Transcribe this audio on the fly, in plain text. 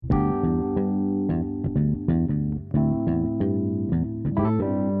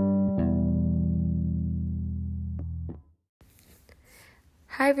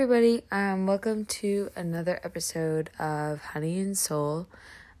Hi everybody, welcome to another episode of Honey and Soul.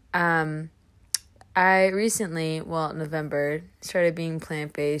 I recently, November, started being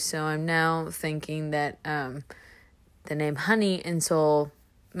plant-based, so I'm now thinking that the name Honey and Soul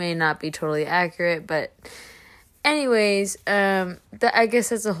may not be totally accurate, but anyways, I guess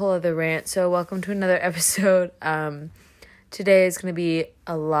that's a whole other rant, so welcome to another episode. Today is going to be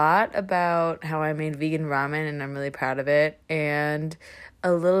a lot about how I made vegan ramen, and I'm really proud of it, and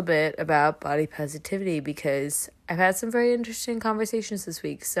a little bit about body positivity because I've had some very interesting conversations this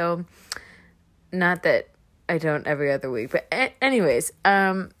week. So, not that I don't every other week, but anyways,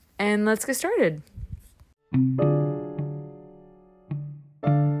 and let's get started.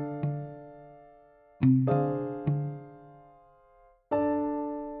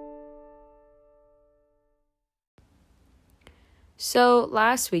 So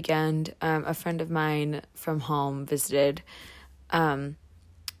last weekend, a friend of mine from home visited,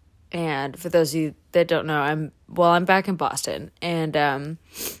 and for those of you that don't know, I'm back in Boston, and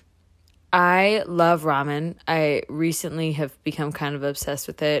I love ramen. I recently have become kind of obsessed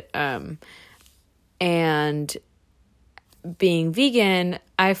with it, and being vegan,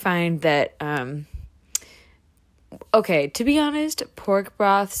 I find that, to be honest, pork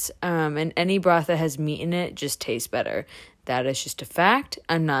broths, and any broth that has meat in it just tastes better. That is just a fact.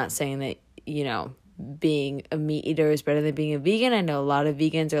 I'm not saying that, being a meat eater is better than being a vegan. I know a lot of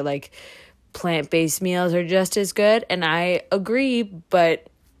vegans are like plant-based meals are just as good, and I agree, but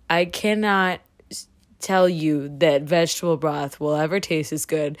I cannot tell you that vegetable broth will ever taste as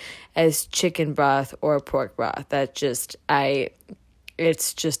good as chicken broth or pork broth. It's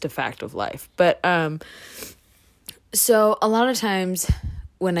just a fact of life. But so a lot of times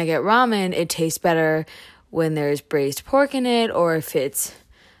when I get ramen, it tastes better when there's braised pork in it, or if it's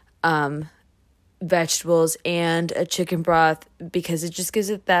vegetables and a chicken broth, because it just gives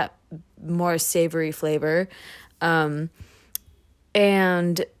it that more savory flavor. And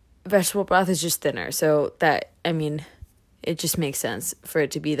vegetable broth is just thinner, so it just makes sense for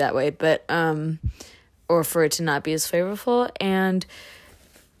it to be that way, but or for it to not be as flavorful. And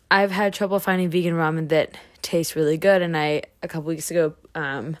I've had trouble finding vegan ramen that tastes really good, and I a couple weeks ago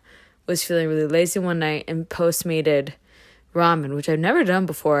was feeling really lazy one night and Postmated ramen, which I've never done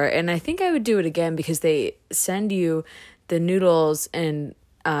before, and I think I would do it again because they send you the noodles and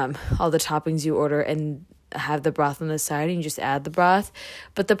all the toppings you order and have the broth on the side, and you just add the broth.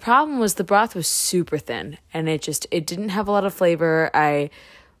 But the problem was the broth was super thin, and it didn't have a lot of flavor. I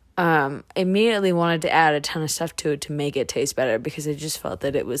immediately wanted to add a ton of stuff to it to make it taste better because I just felt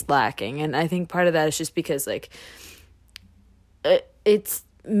that it was lacking. And I think part of that is just because it's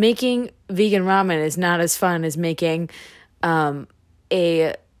making vegan ramen is not as fun as making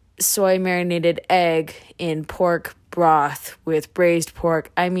a soy marinated egg in pork broth with braised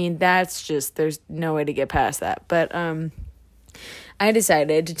pork. I mean, there's no way to get past that. But I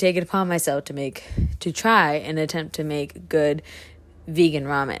decided to take it upon myself to try and attempt to make good vegan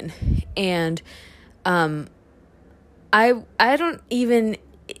ramen. And I don't even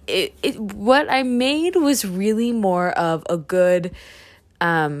what I made was really more of a good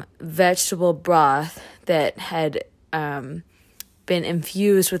vegetable broth that had been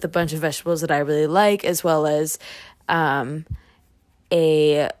infused with a bunch of vegetables that I really like, as well as a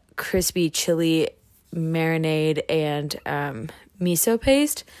crispy chili marinade and miso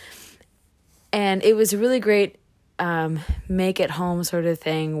paste. And it was a really great make at home sort of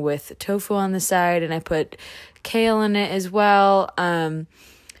thing with tofu on the side, and I put kale in it as well.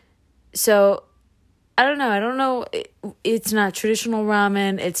 So I don't know. It's not traditional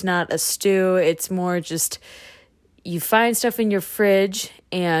ramen. It's not a stew. It's more just you find stuff in your fridge,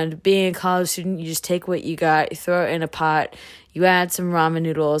 and being a college student, you just take what you got, you throw it in a pot, you add some ramen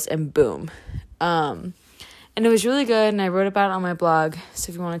noodles, and boom. And it was really good, and I wrote about it on my blog,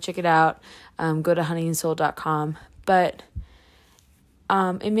 so if you want to check it out, go to honeyandsoul.com. But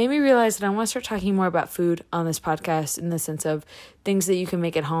it made me realize that I want to start talking more about food on this podcast, in the sense of things that you can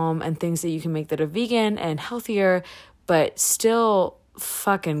make at home and things that you can make that are vegan and healthier, but still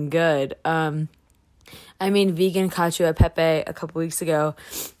fucking good. I made vegan cacio e pepe a couple weeks ago,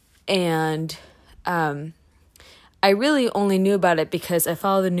 and I really only knew about it because I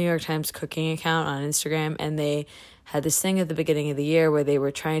follow the New York Times cooking account on Instagram, and they had this thing at the beginning of the year where they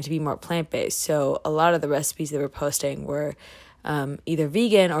were trying to be more plant-based. So a lot of the recipes they were posting were either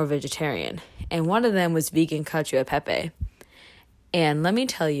vegan or vegetarian, and one of them was vegan cacio e pepe. And let me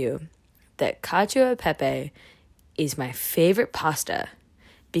tell you that cacio e pepe is my favorite pasta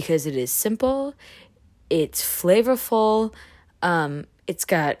because it is simple, it's flavorful, it's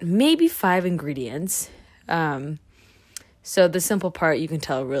got maybe 5 ingredients, So the simple part, you can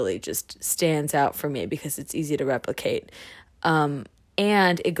tell, really just stands out for me because it's easy to replicate. And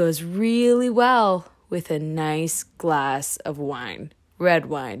it goes really well with a nice glass of wine, red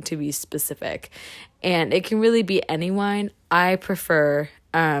wine to be specific. And it can really be any wine. I prefer,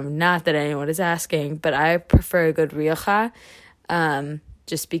 not that anyone is asking, but I prefer a good Rioja,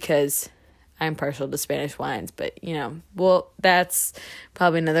 just because I'm partial to Spanish wines, but that's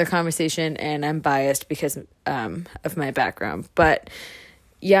probably another conversation, and I'm biased because of my background. But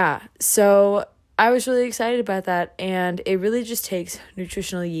yeah, so I was really excited about that, and it really just takes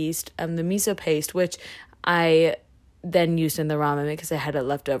nutritional yeast, the miso paste, which I then used in the ramen because I had it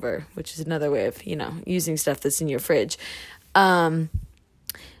left over, which is another way of, using stuff that's in your fridge.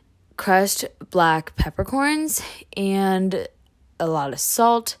 Crushed black peppercorns and a lot of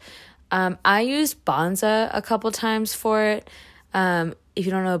salt. I used Banza a couple times for it. If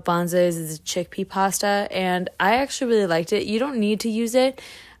you don't know what Banza is, it's a chickpea pasta, and I actually really liked it. You don't need to use it.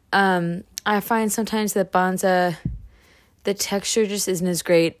 I find sometimes that Banza, the texture just isn't as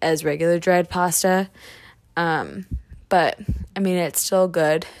great as regular dried pasta. But I mean, it's still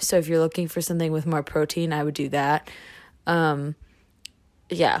good. So if you're looking for something with more protein, I would do that.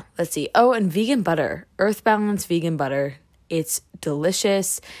 Yeah, let's see. Oh, and vegan butter, Earth Balance vegan butter. It's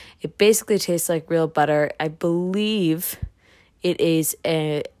delicious. It basically tastes like real butter. I believe it is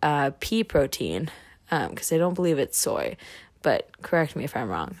a pea protein, because I don't believe it's soy, but correct me if I'm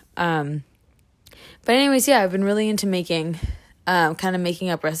wrong. But anyways, yeah, I've been really into making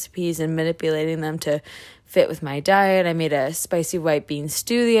up recipes and manipulating them to fit with my diet. I made a spicy white bean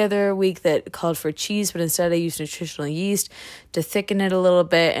stew the other week that called for cheese, but instead I used nutritional yeast to thicken it a little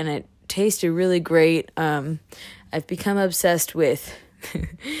bit, and it tasted really great. I've become obsessed with,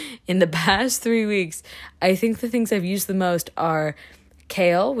 in the past 3 weeks, I think the things I've used the most are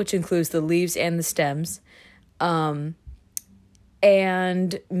kale, which includes the leaves and the stems, and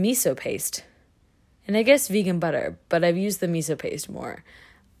miso paste. And I guess vegan butter, but I've used the miso paste more.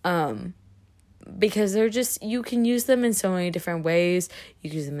 Because they're just, you can use them in so many different ways. You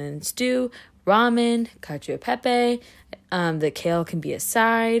can use them in stew, ramen, cacio e pepe. The kale can be a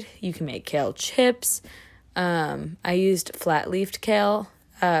side. You can make kale chips. I used flat-leafed kale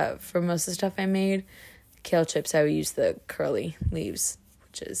for most of the stuff I made. Kale chips, I would use the curly leaves,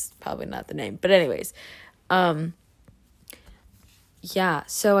 which is probably not the name. But anyways, yeah,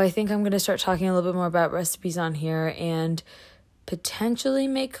 so I think I'm going to start talking a little bit more about recipes on here and potentially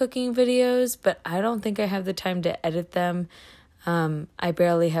make cooking videos, but I don't think I have the time to edit them. I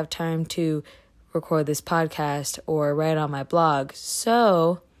barely have time to record this podcast or write on my blog.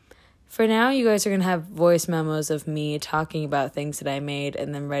 So for now, you guys are going to have voice memos of me talking about things that I made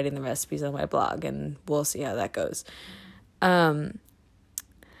and then writing the recipes on my blog, and we'll see how that goes. But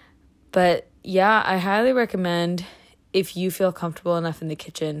yeah, I highly recommend, if you feel comfortable enough in the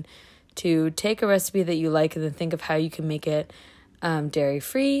kitchen, to take a recipe that you like and then think of how you can make it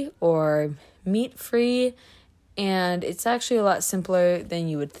dairy-free or meat-free. And it's actually a lot simpler than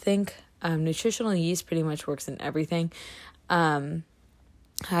you would think. Nutritional yeast pretty much works in everything.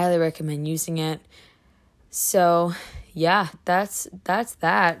 Highly recommend using it. So yeah, that's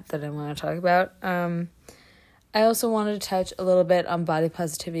that I want to talk about. I also wanted to touch a little bit on body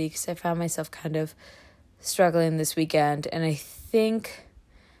positivity because I found myself kind of struggling this weekend, and I think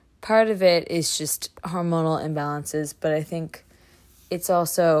part of it is just hormonal imbalances, but I think it's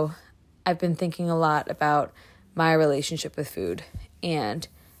also, I've been thinking a lot about my relationship with food and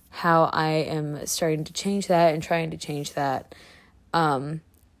how I am starting to change that and trying to change that. And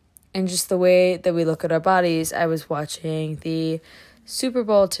just the way that we look at our bodies. I was watching the Super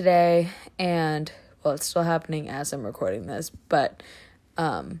Bowl today, and well, it's still happening as I'm recording this, but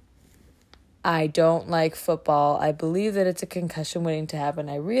I don't like football. I believe that it's a concussion waiting to happen.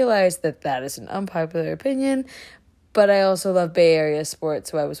 I realize that that is an unpopular opinion, but I also love Bay Area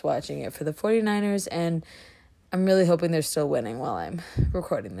sports, so I was watching it for the 49ers, and I'm really hoping they're still winning while I'm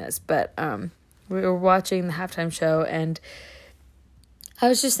recording this. But we were watching the halftime show, and I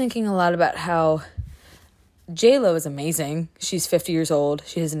was just thinking a lot about how J-Lo is amazing. She's 50 years old.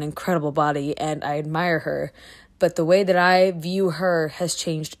 She has an incredible body, and I admire her. But the way that I view her has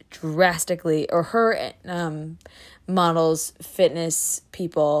changed drastically, or her models, fitness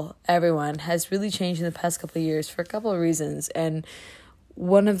people, everyone has really changed in the past couple of years for a couple of reasons. And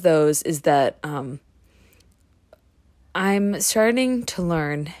one of those is that I'm starting to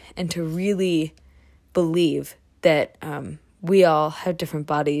learn and to really believe that we all have different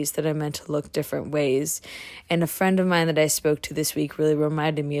bodies that are meant to look different ways. And a friend of mine that I spoke to this week really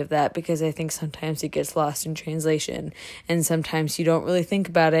reminded me of that, because I think sometimes it gets lost in translation. And sometimes you don't really think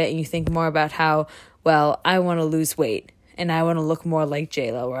about it, and you think more about how, well, I want to lose weight. and I want to look more like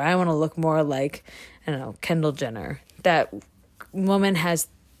J-Lo, or I want to look more like, I don't know, Kendall Jenner. That woman has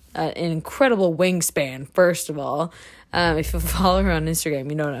an incredible wingspan, first of all. If you follow her on Instagram,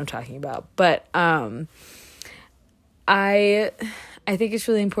 you know what I'm talking about. But I think it's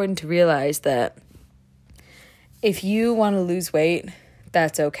really important to realize that if you want to lose weight,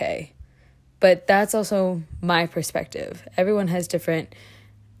 that's okay. But that's also my perspective. Everyone has different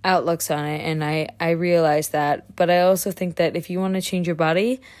outlooks on it, and I realize that. But I also think that if you want to change your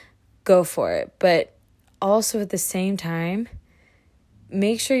body, go for it. But also at the same time,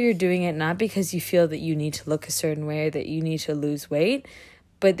 make sure you're doing it not because you feel that you need to look a certain way or that you need to lose weight,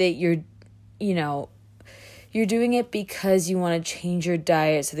 but that you're doing it because you want to change your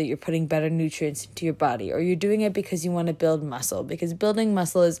diet so that you're putting better nutrients into your body, or you're doing it because you want to build muscle, because building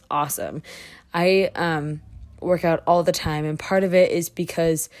muscle is awesome. I work out all the time, and part of it is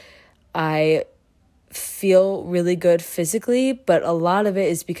because I feel really good physically, but a lot of it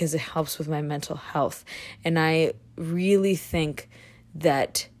is because it helps with my mental health. And I really think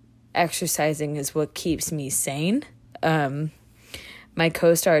that exercising is what keeps me sane. My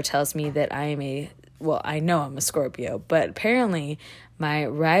co-star tells me that I know I'm a Scorpio, but apparently my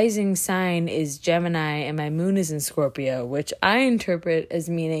rising sign is Gemini and my moon is in Scorpio, which I interpret as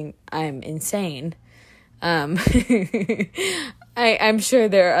meaning I'm insane. I'm sure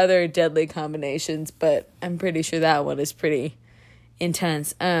there are other deadly combinations, but I'm pretty sure that one is pretty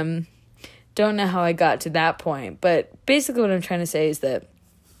intense. Don't know how I got to that point, but basically what I'm trying to say is that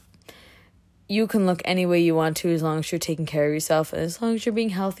you can look any way you want to as long as you're taking care of yourself, and as long as you're being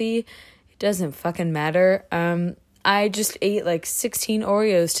healthy, it doesn't fucking matter. I just ate like 16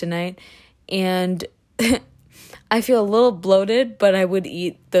 Oreos tonight, and I feel a little bloated, but I would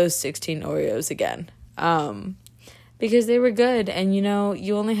eat those 16 Oreos again. Because they were good, and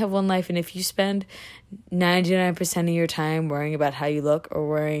you only have one life, and if you spend 99% of your time worrying about how you look, or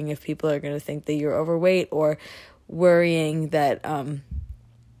worrying if people are going to think that you're overweight, or worrying that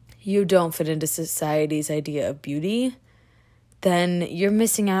you don't fit into society's idea of beauty, then you're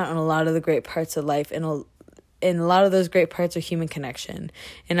missing out on a lot of the great parts of life, and a lot of those great parts are human connection.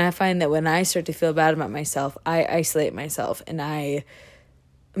 And I find that when I start to feel bad about myself, I isolate myself, and I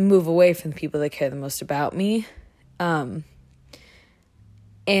move away from the people that care the most about me. And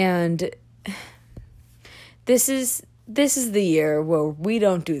this is the year where we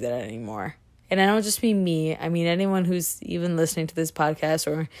don't do that anymore. And I don't just mean me. I mean anyone who's even listening to this podcast,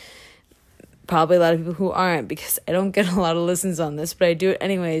 or probably a lot of people who aren't, because I don't get a lot of listens on this, but I do it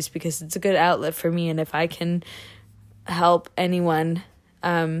anyways because it's a good outlet for me. And if I can help anyone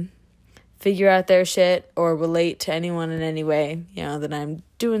figure out their shit or relate to anyone in any way, then I'm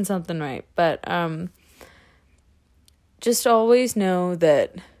doing something right. But just always know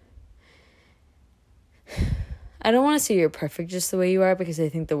that I don't want to say you're perfect just the way you are, because I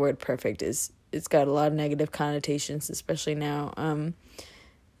think the word perfect it's got a lot of negative connotations, especially now.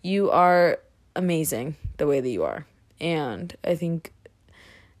 You are amazing the way that you are. And I think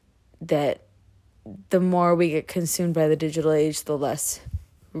that the more we get consumed by the digital age, the less,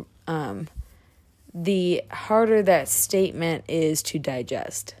 the harder that statement is to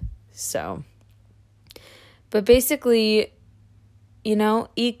digest. So, but basically,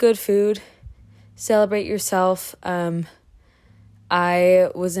 eat good food, celebrate yourself. I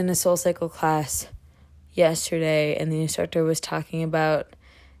was in a SoulCycle class yesterday, and the instructor was talking about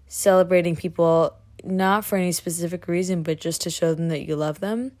celebrating people not for any specific reason, but just to show them that you love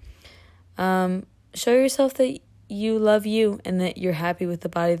them. Show yourself that you love you and that you're happy with the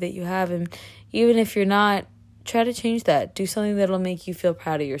body that you have. And even if you're not, try to change that. Do something that'll make you feel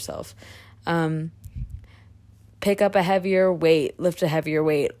proud of yourself. Pick up a heavier weight, lift a heavier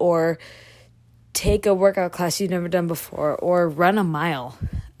weight, or take a workout class you've never done before, or run a mile.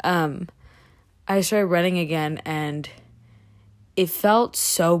 I started running again, and it felt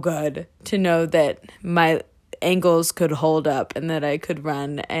so good to know that my ankles could hold up and that I could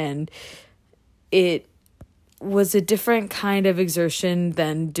run, and it was a different kind of exertion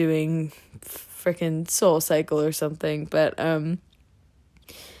than doing freaking SoulCycle or something. But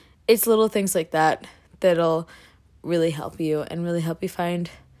it's little things like that that'll really help you, and really help you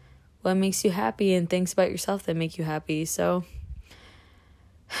find what makes you happy and things about yourself that make you happy. So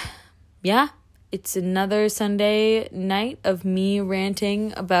yeah, it's another Sunday night of me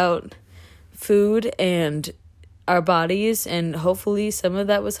ranting about food and our bodies, and hopefully some of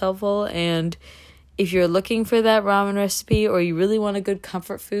that was helpful. And if you're looking for that ramen recipe, or you really want a good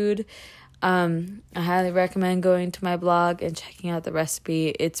comfort food, I highly recommend going to my blog and checking out the recipe.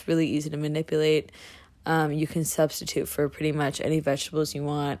 It's really easy to manipulate. You can substitute for pretty much any vegetables you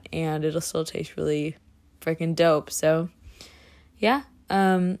want, and it'll still taste really freaking dope. So yeah,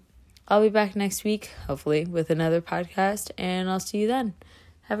 I'll be back next week, hopefully, with another podcast, and I'll see you then.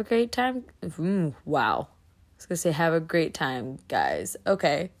 Have a great time. Wow. I was going to say have a great time, guys.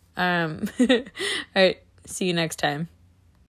 Okay. All right. See you next time.